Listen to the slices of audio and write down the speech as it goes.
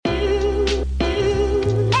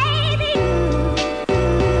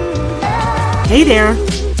Hey there!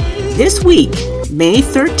 This week, May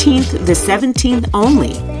 13th to 17th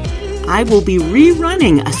only, I will be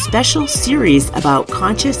rerunning a special series about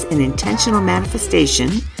conscious and intentional manifestation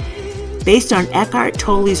based on Eckhart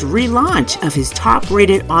Tolle's relaunch of his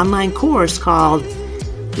top-rated online course called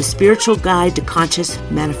The Spiritual Guide to Conscious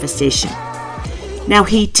Manifestation. Now,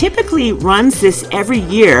 he typically runs this every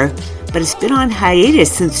year, but it's been on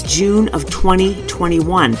hiatus since June of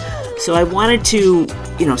 2021. So I wanted to,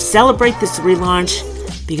 celebrate this relaunch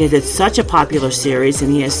because it's such a popular series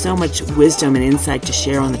and he has so much wisdom and insight to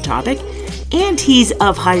share on the topic. And he's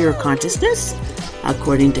of higher consciousness,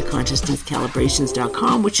 according to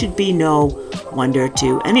consciousnesscalibrations.com, which should be no wonder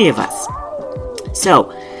to any of us.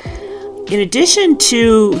 So, in addition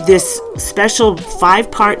to this special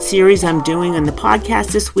 5-part series I'm doing on the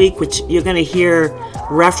podcast this week, which you're going to hear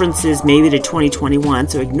references maybe to 2021,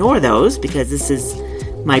 so ignore those because this is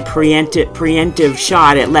my preemptive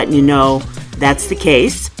shot at letting you know that's the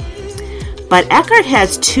case. But Eckhart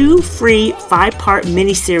has 2 free 5-part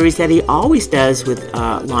mini-series that he always does with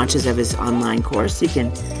launches of his online course. You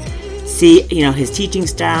can see, his teaching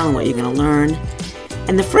style and what you're going to learn.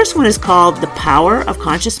 And the first one is called The Power of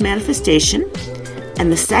Conscious Manifestation.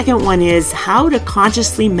 And the second one is How to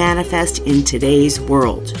Consciously Manifest in Today's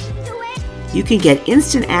World. You can get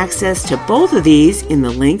instant access to both of these in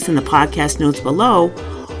the links in the podcast notes below,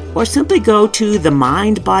 or simply go to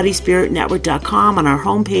themindbodyspiritnetwork.com on our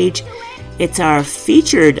homepage. It's our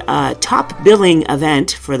featured top billing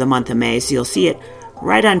event for the month of May, so you'll see it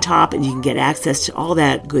right on top and you can get access to all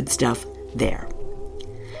that good stuff there.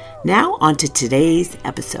 Now, on to today's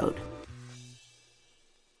episode.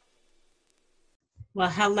 Well,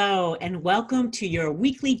 hello, and welcome to your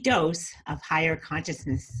weekly dose of higher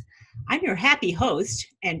consciousness. I'm your happy host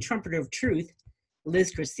and trumpeter of truth,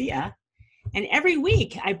 Liz Garcia, and every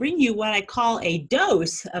week I bring you what I call a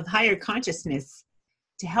dose of higher consciousness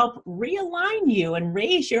to help realign you and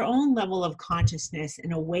raise your own level of consciousness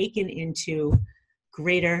and awaken into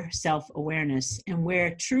greater self-awareness and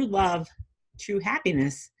where true love, true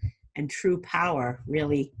happiness, and true power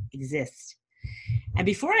really exist. And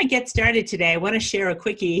before I get started today, I want to share a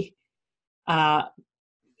quickie,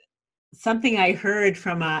 something I heard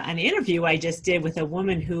from an interview I just did with a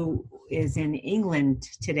woman who is in England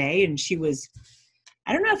today. And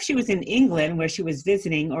I don't know if she was in England where she was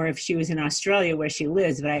visiting or if she was in Australia where she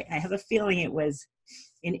lives, but I have a feeling it was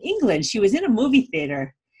in England. She was in a movie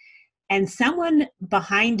theater and someone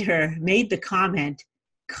behind her made the comment,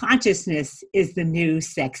 "Consciousness is the new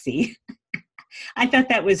sexy." I thought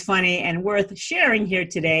that was funny and worth sharing here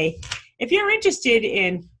today. If you're interested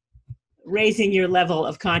in raising your level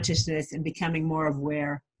of consciousness and becoming more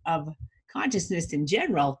aware of consciousness in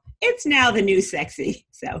general, it's now the new sexy.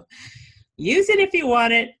 So use it if you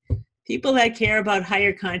want it. People that care about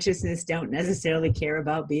higher consciousness don't necessarily care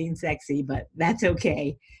about being sexy, but that's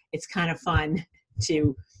okay. It's kind of fun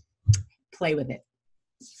to play with it.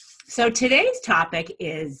 So today's topic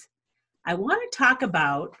is, I want to talk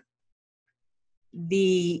about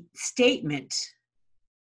the statement,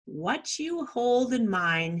 what you hold in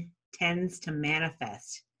mind tends to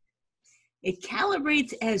manifest. It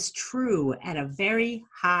calibrates as true at a very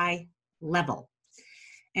high level.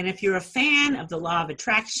 And if you're a fan of the law of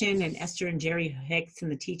attraction and Esther and Jerry Hicks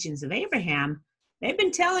and the teachings of Abraham, they've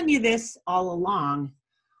been telling you this all along.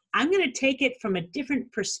 I'm going to take it from a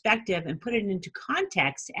different perspective and put it into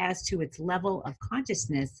context as to its level of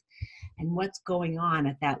consciousness and what's going on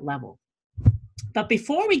at that level. But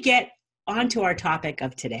before we get onto our topic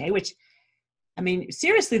of today, which,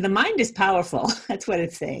 seriously, the mind is powerful. That's what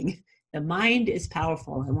it's saying. The mind is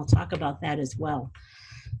powerful, and we'll talk about that as well.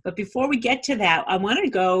 But before we get to that, I want to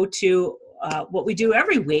go to what we do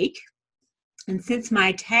every week. And since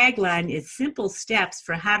my tagline is simple steps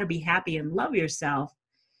for how to be happy and love yourself,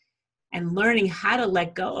 and learning how to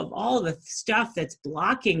let go of all the stuff that's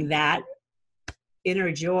blocking that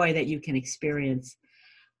inner joy that you can experience,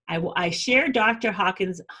 I share Dr.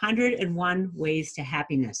 Hawkins' 101 Ways to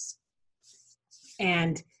Happiness.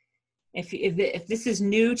 And if this is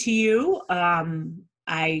new to you,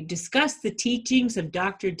 I discuss the teachings of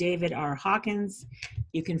Dr. David R. Hawkins.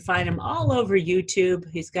 You can find him all over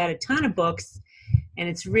YouTube. He's got a ton of books, and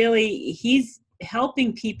he's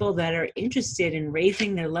helping people that are interested in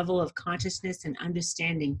raising their level of consciousness and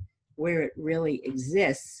understanding where it really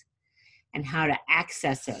exists and how to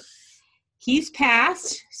access it. He's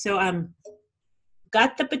passed, so I'm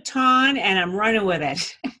got the baton and I'm running with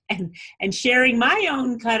it and sharing my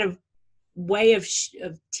own kind of way of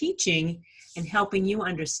teaching and helping you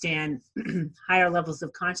understand higher levels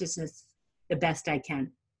of consciousness the best I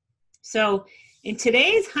can. So in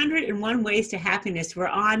today's 101 Ways to Happiness, we're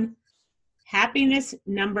on Happiness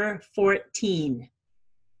number 14.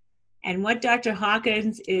 And what Dr.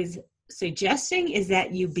 Hawkins is suggesting is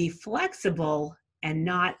that you be flexible and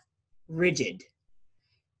not rigid.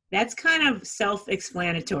 That's kind of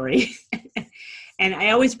self-explanatory. And I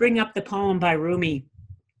always bring up the poem by Rumi,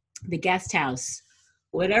 The Guest House.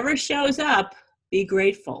 Whatever shows up, be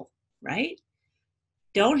grateful, right?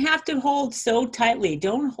 Don't have to hold so tightly.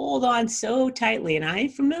 Don't hold on so tightly. And I'm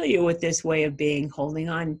familiar with this way of being, holding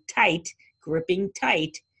on tight, gripping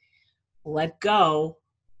tight. Let go.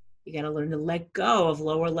 You got to learn to let go of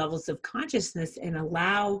lower levels of consciousness and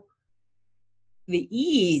allow the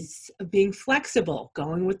ease of being flexible,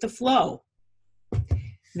 going with the flow. And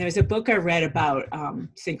there's a book I read about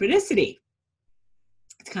synchronicity.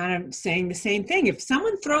 It's kind of saying the same thing. If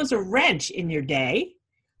someone throws a wrench in your day,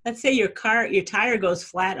 let's say your tire goes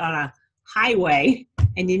flat on a highway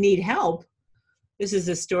and you need help. This is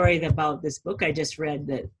a story about this book I just read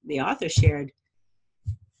that the author shared.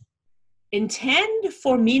 Intend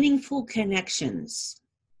for meaningful connections.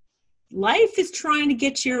 Life is trying to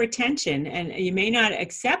get your attention, and you may not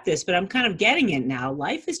accept this, but I'm kind of getting it now.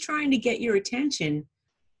 Life is trying to get your attention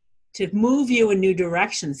to move you in new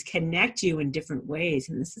directions, connect you in different ways.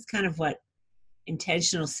 And this is kind of what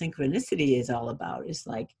intentional synchronicity is all about. It's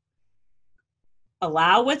like,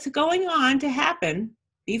 allow what's going on to happen,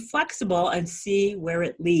 be flexible, and see where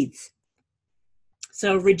it leads.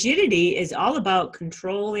 So rigidity is all about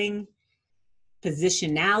controlling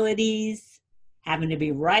positionalities, having to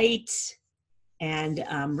be right, and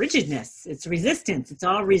rigidness. It's resistance. It's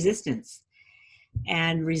all resistance.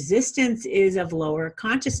 And resistance is of lower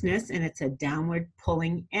consciousness, and it's a downward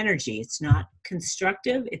pulling energy. It's not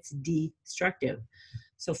constructive, it's destructive.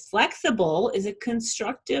 So flexible is a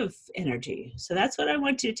constructive energy. So that's what I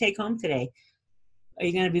want you to take home today. Are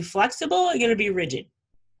you going to be flexible or are you going to be rigid?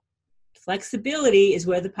 Flexibility is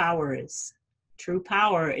where the power is. True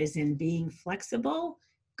power is in being flexible,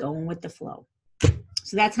 going with the flow.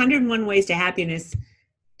 So that's 101 Ways to Happiness.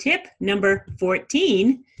 Tip number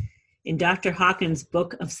 14 in Dr. Hawkins'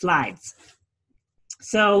 book of slides.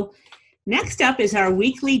 So next up is our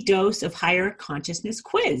weekly dose of higher consciousness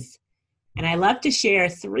quiz. And I love to share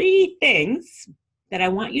 3 things that I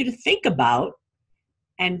want you to think about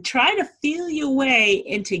and try to feel your way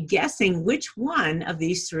into guessing which one of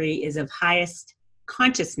these 3 is of highest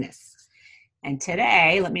consciousness. And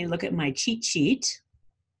today, let me look at my cheat sheet.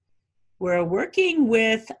 We're working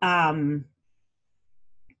with 3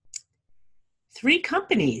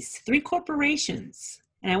 companies, 3 corporations.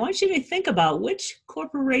 And I want you to think about which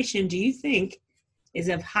corporation do you think is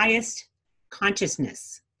of highest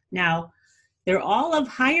consciousness. Now, they're all of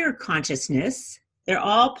higher consciousness. They're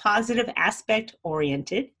all positive aspect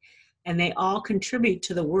oriented, and they all contribute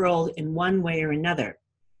to the world in one way or another.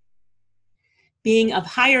 Being of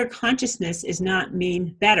higher consciousness is not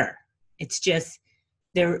mean better. It's just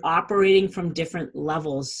they're operating from different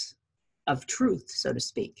levels of truth, so to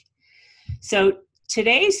speak. So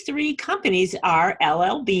today's 3 companies are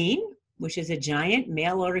LL Bean, which is a giant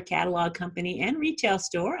mail order catalog company and retail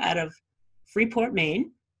store out of Freeport,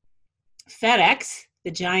 Maine. FedEx,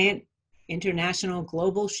 the giant international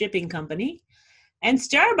global shipping company. And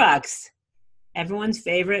Starbucks, everyone's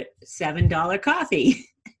favorite $7 coffee.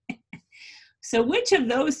 So which of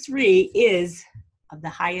those 3 is of the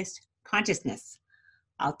highest consciousness?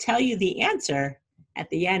 I'll tell you the answer at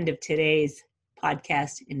the end of today's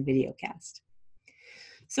podcast and videocast.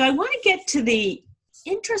 So I want to get to the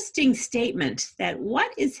interesting statement that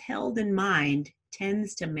what is held in mind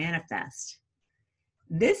tends to manifest.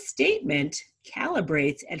 This statement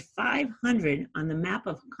calibrates at 500 on the map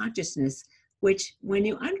of consciousness, which when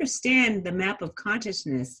you understand the map of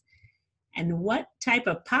consciousness and what type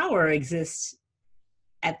of power exists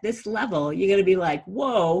at this level, you're going to be like,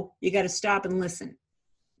 whoa, you got to stop and listen.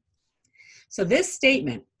 So this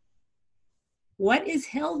statement, what is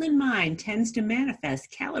held in mind tends to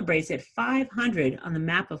manifest, calibrates at 500 on the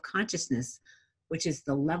map of consciousness, which is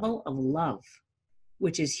the level of love,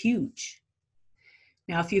 which is huge.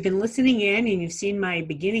 Now, if you've been listening in and you've seen my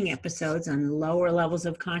beginning episodes on lower levels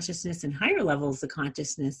of consciousness and higher levels of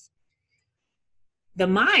consciousness, the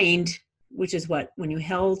mind, which is what, when you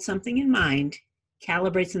held something in mind,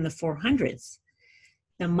 calibrates in the 400s.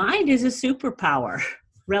 The mind is a superpower,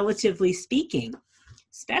 relatively speaking,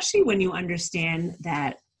 especially when you understand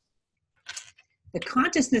that the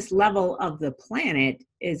consciousness level of the planet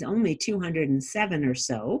is only 207 or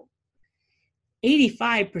so.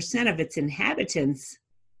 85% of its inhabitants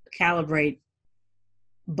calibrate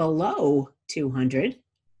below 200.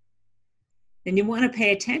 Then you want to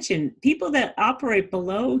pay attention. People that operate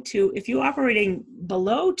if you're operating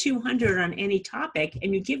below 200 on any topic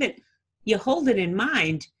and you give it you hold it in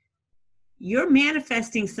mind, you're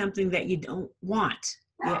manifesting something that you don't want.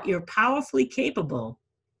 You're powerfully capable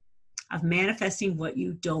of manifesting what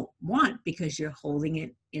you don't want because you're holding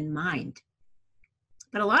it in mind.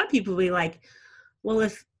 But a lot of people will be like, well,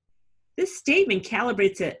 if this statement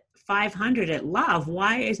calibrates at 500 at love,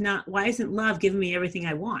 why isn't love giving me everything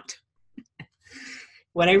I want?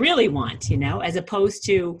 What I really want, as opposed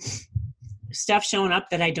to stuff showing up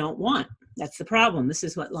that I don't want. That's the problem. This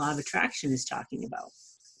is what law of attraction is talking about.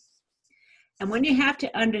 And when you have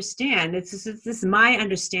to understand, this is my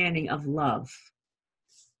understanding of love.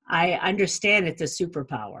 I understand it's a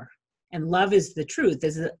superpower, and love is the truth.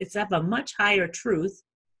 It's of a much higher truth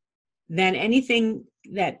than anything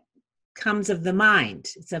that comes of the mind.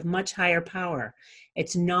 It's of much higher power.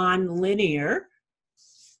 It's non-linear.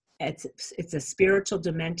 It's a spiritual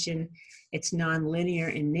dimension. It's non-linear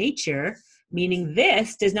in nature, meaning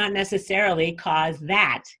this does not necessarily cause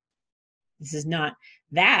that. This is not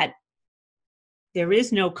that. There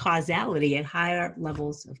is no causality at higher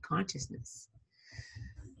levels of consciousness.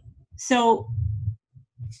 So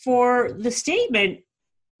for the statement,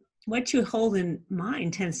 what you hold in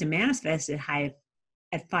mind tends to manifest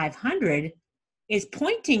at 500 is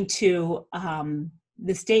pointing to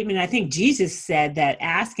the statement, I think Jesus said that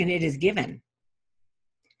ask and it is given.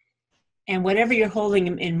 And whatever you're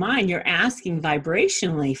holding in mind, you're asking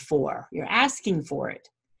vibrationally for. You're asking for it.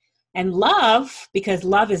 And love, because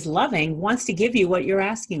love is loving, wants to give you what you're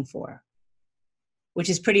asking for, which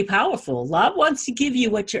is pretty powerful. Love wants to give you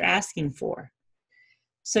what you're asking for.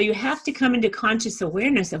 So you have to come into conscious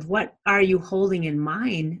awareness of what are you holding in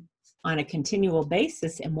mind on a continual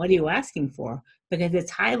basis and what are you asking for, because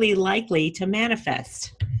it's highly likely to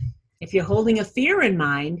manifest. If you're holding a fear in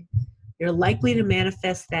mind, you're likely to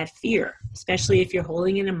manifest that fear, especially if you're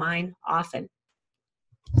holding it in mind often.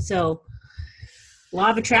 So law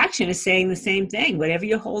of attraction is saying the same thing. Whatever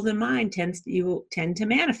you hold in mind you tend to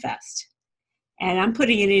manifest. And I'm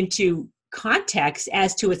putting it into context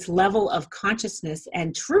as to its level of consciousness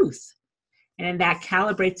and truth. And that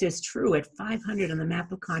calibrates as true at 500 on the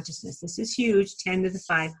map of consciousness. This is huge, 10 to the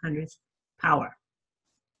 500th power.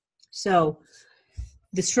 So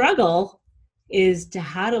the struggle is to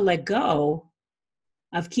how to let go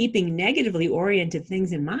of keeping negatively oriented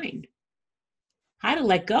things in mind. How to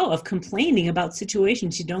let go of complaining about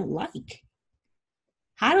situations you don't like.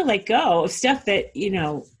 How to let go of stuff that,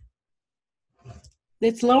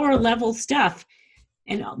 that's lower level stuff.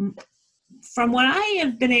 And from what I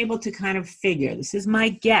have been able to kind of figure, this is my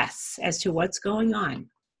guess as to what's going on,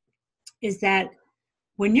 is that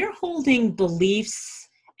when you're holding beliefs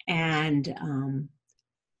and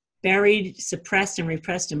buried, suppressed, and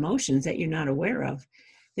repressed emotions that you're not aware of,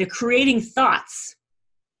 they're creating thoughts.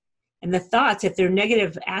 And the thoughts, if they're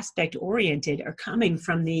negative aspect oriented, are coming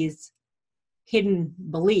from these hidden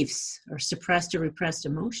beliefs or suppressed or repressed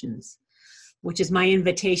emotions, which is my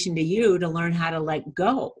invitation to you to learn how to let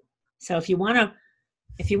go. So if you want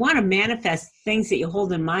to manifest things that you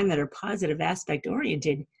hold in mind that are positive aspect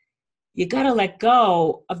oriented, you got to let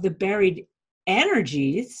go of the buried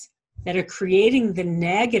energies that are creating the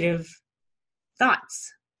negative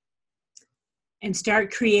thoughts and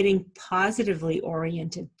start creating positively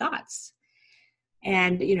oriented thoughts.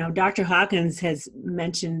 And, Dr. Hawkins has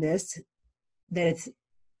mentioned this, that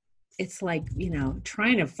it's like,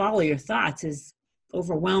 trying to follow your thoughts is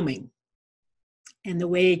overwhelming. And the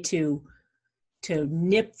way to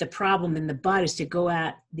nip the problem in the bud is to go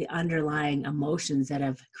at the underlying emotions that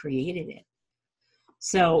have created it.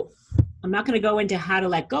 So I'm not going to go into how to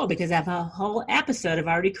let go because I have a whole episode I've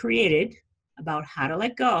already created about how to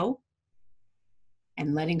let go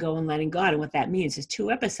and letting go and letting God. And what that means is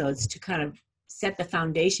 2 episodes to kind of set the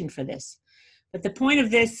foundation for this. But the point of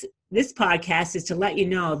this podcast is to let you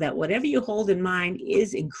know that whatever you hold in mind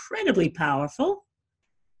is incredibly powerful.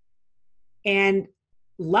 And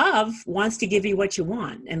love wants to give you what you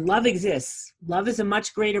want. And love exists. Love is a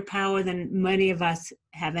much greater power than many of us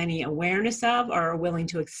have any awareness of or are willing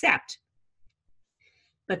to accept.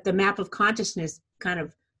 But the map of consciousness kind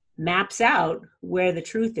of maps out where the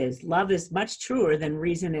truth is. Love is much truer than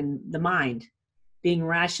reason and the mind. Being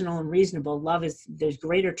rational and reasonable, there's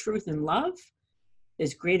greater truth in love.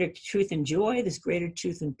 There's greater truth in joy. There's greater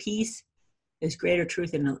truth in peace. There's greater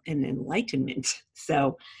truth in enlightenment.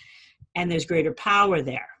 And there's greater power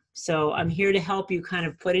there. So I'm here to help you kind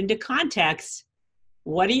of put into context,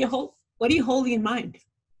 what are you holding in mind?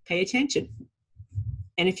 Pay attention.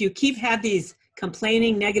 And if you have these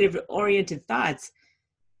complaining, negative oriented thoughts,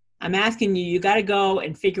 I'm asking you got to go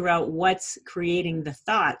and figure out what's creating the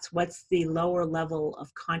thoughts. What's the lower level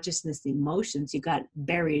of consciousness, the emotions you got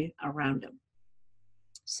buried around them.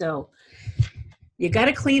 So you got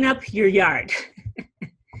to clean up your yard.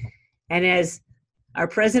 And as our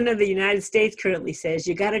president of the United States currently says,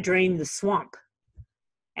 you got to drain the swamp.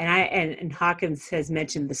 And Hawkins has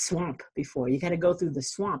mentioned the swamp before. You got to go through the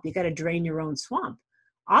swamp. You got to drain your own swamp.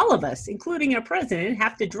 All of us, including our president,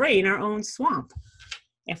 have to drain our own swamp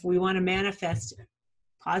if we want to manifest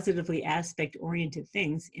positively aspect-oriented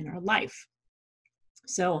things in our life.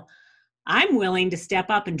 So I'm willing to step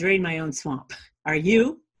up and drain my own swamp. Are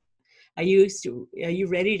you? Are you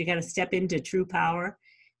ready to kind of step into true power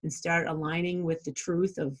and start aligning with the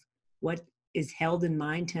truth of what is held in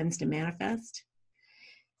mind tends to manifest?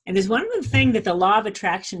 And there's one other thing that the law of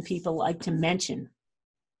attraction people like to mention.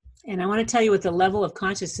 And I want to tell you what the level of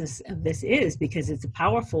consciousness of this is, because it's a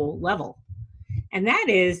powerful level. And that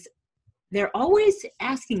is, they're always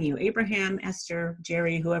asking you, Abraham, Esther,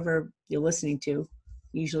 Jerry, whoever you're listening to,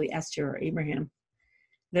 usually Esther or Abraham,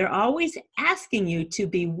 they're always asking you to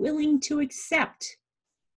be willing to accept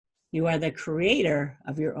you are the creator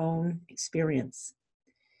of your own experience.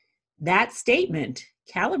 That statement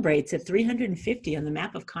calibrates at 350 on the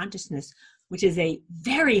map of consciousness, which is a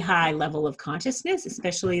very high level of consciousness,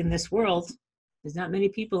 especially in this world. There's not many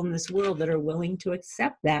people in this world that are willing to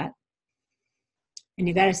accept that. And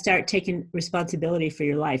you got to start taking responsibility for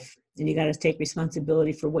your life. And you got to take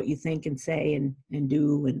responsibility for what you think and say and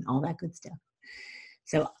do and all that good stuff.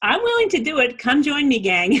 So I'm willing to do it. Come join me,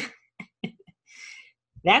 gang.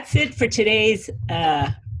 That's it for today's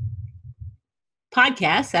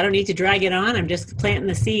podcast. I don't need to drag it on. I'm just planting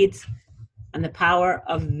the seeds on the power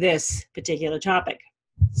of this particular topic.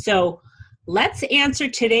 So let's answer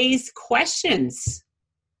today's questions.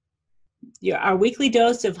 Our weekly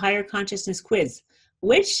dose of higher consciousness quiz.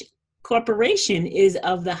 Which corporation is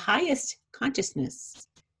of the highest consciousness?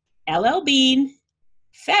 LL Bean,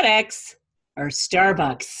 FedEx, or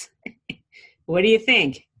Starbucks? What do you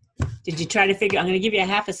think? Did you try to figure? I'm going to give you a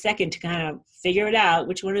half a second to kind of figure it out,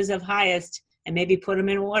 which one is of highest, and maybe put them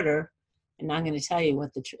in order. And I'm going to tell you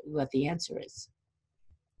what the answer is.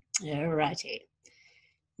 All righty.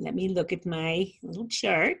 Let me look at my little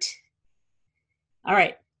chart. All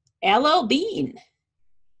right. LL Bean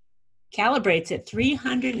calibrates at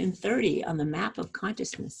 330 on the map of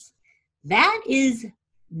consciousness. That is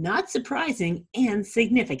not surprising and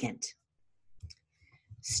significant.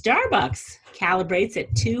 Starbucks calibrates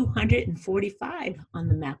at 245 on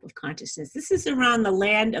the map of consciousness. This is around the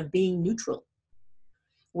land of being neutral.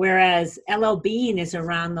 Whereas LL Bean is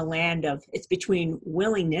around the land of, it's between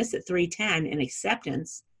willingness at 310 and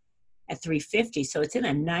acceptance at 350. So it's in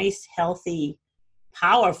a nice, healthy,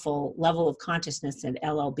 powerful level of consciousness at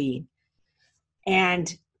LL Bean.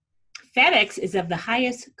 And FedEx is of the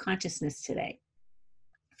highest consciousness today.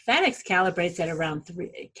 FedEx calibrates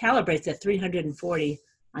at 340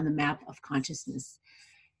 on the map of consciousness.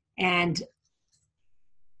 And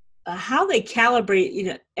how they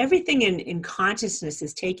calibrate, everything in consciousness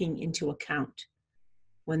is taking into account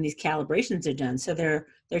when these calibrations are done. So they're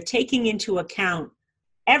taking into account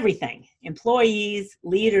everything: employees,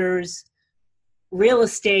 leaders, real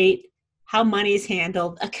estate, how money is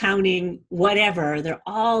handled, accounting, whatever. They're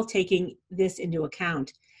all taking this into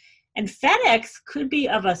account. And FedEx could be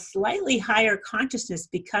of a slightly higher consciousness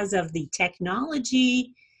because of the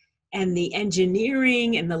technology and the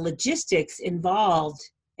engineering and the logistics involved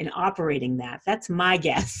in operating that. That's my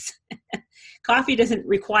guess. Coffee doesn't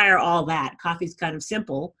require all that. Coffee's kind of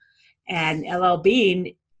simple. And LL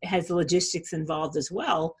Bean has logistics involved as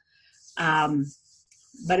well.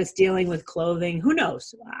 But it's dealing with clothing. Who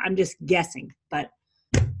knows? I'm just guessing. But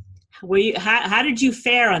how did you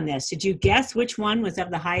fare on this? Did you guess which one was of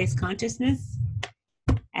the highest consciousness?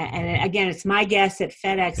 And again, it's my guess that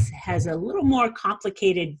FedEx has a little more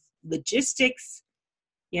complicated logistics,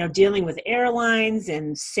 dealing with airlines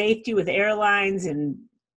and safety with airlines and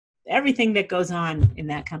everything that goes on in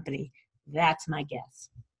that company. That's my guess.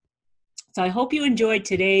 So I hope you enjoyed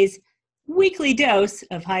today's weekly dose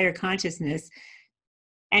of higher consciousness.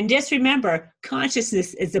 And just remember,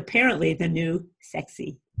 consciousness is apparently the new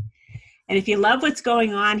sexy. And if you love what's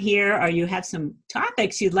going on here, or you have some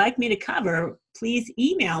topics you'd like me to cover, please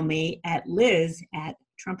email me at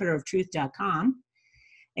liz@trumpeteroftruth.com.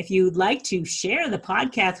 If you'd like to share the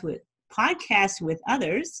podcast with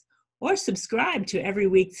others, or subscribe to every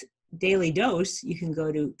week's daily dose, you can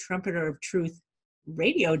go to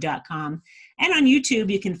trumpeteroftruthradio.com. And on YouTube,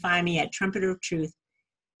 you can find me at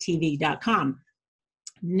trumpeteroftruth.tv.com.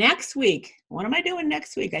 Next week, what am I doing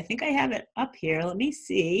next week? I think I have it up here. Let me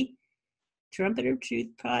see. Trumpeter of Truth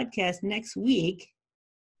podcast next week.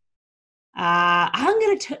 I'm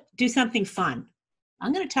going to do something fun.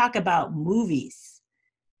 I'm going to talk about movies.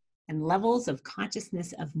 and levels of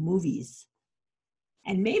consciousness of movies.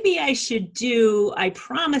 And maybe I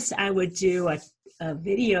promised I would do a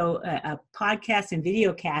podcast and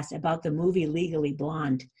video cast about the movie Legally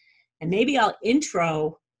Blonde. And maybe I'll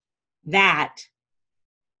intro that,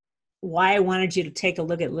 why I wanted you to take a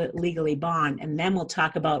look at Legally Blonde, and then we'll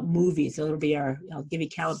talk about movies. So I'll give you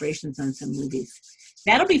calibrations on some movies.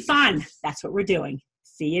 That'll be fun. That's what we're doing.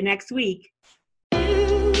 See you next week.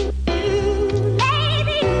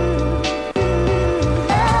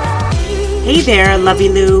 Hey there, Lovey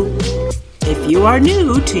Lou. If you are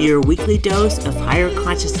new to your weekly dose of Higher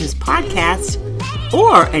Consciousness podcast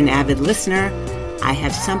or an avid listener, I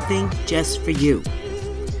have something just for you.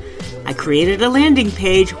 I created a landing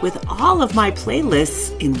page with all of my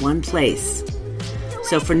playlists in one place.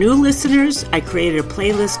 So for new listeners, I created a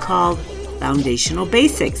playlist called Foundational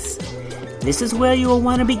Basics. This is where you will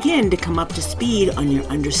want to begin to come up to speed on your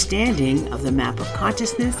understanding of the map of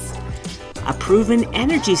consciousness, a proven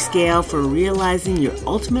energy scale for realizing your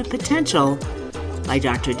ultimate potential by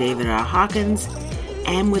Dr. David R. Hawkins,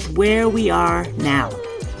 and with where we are now.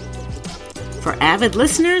 For avid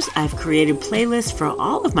listeners, I've created playlists for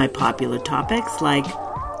all of my popular topics like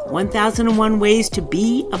 1001 Ways to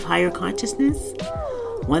Be of Higher Consciousness,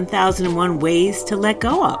 1001 Ways to Let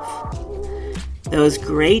Go of. Those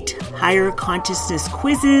great higher consciousness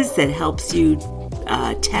quizzes that helps you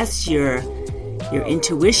test your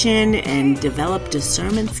intuition and develop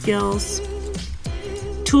discernment skills,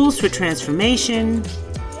 tools for transformation,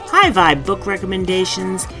 high vibe book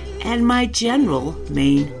recommendations, and my general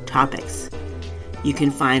main topics. You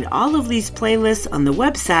can find all of these playlists on the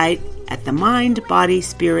website at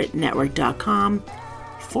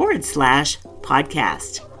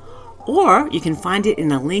themindbodyspiritnetwork.com/podcast. Or you can find it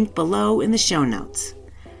in a link below in the show notes.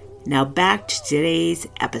 Now back to today's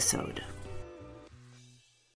episode.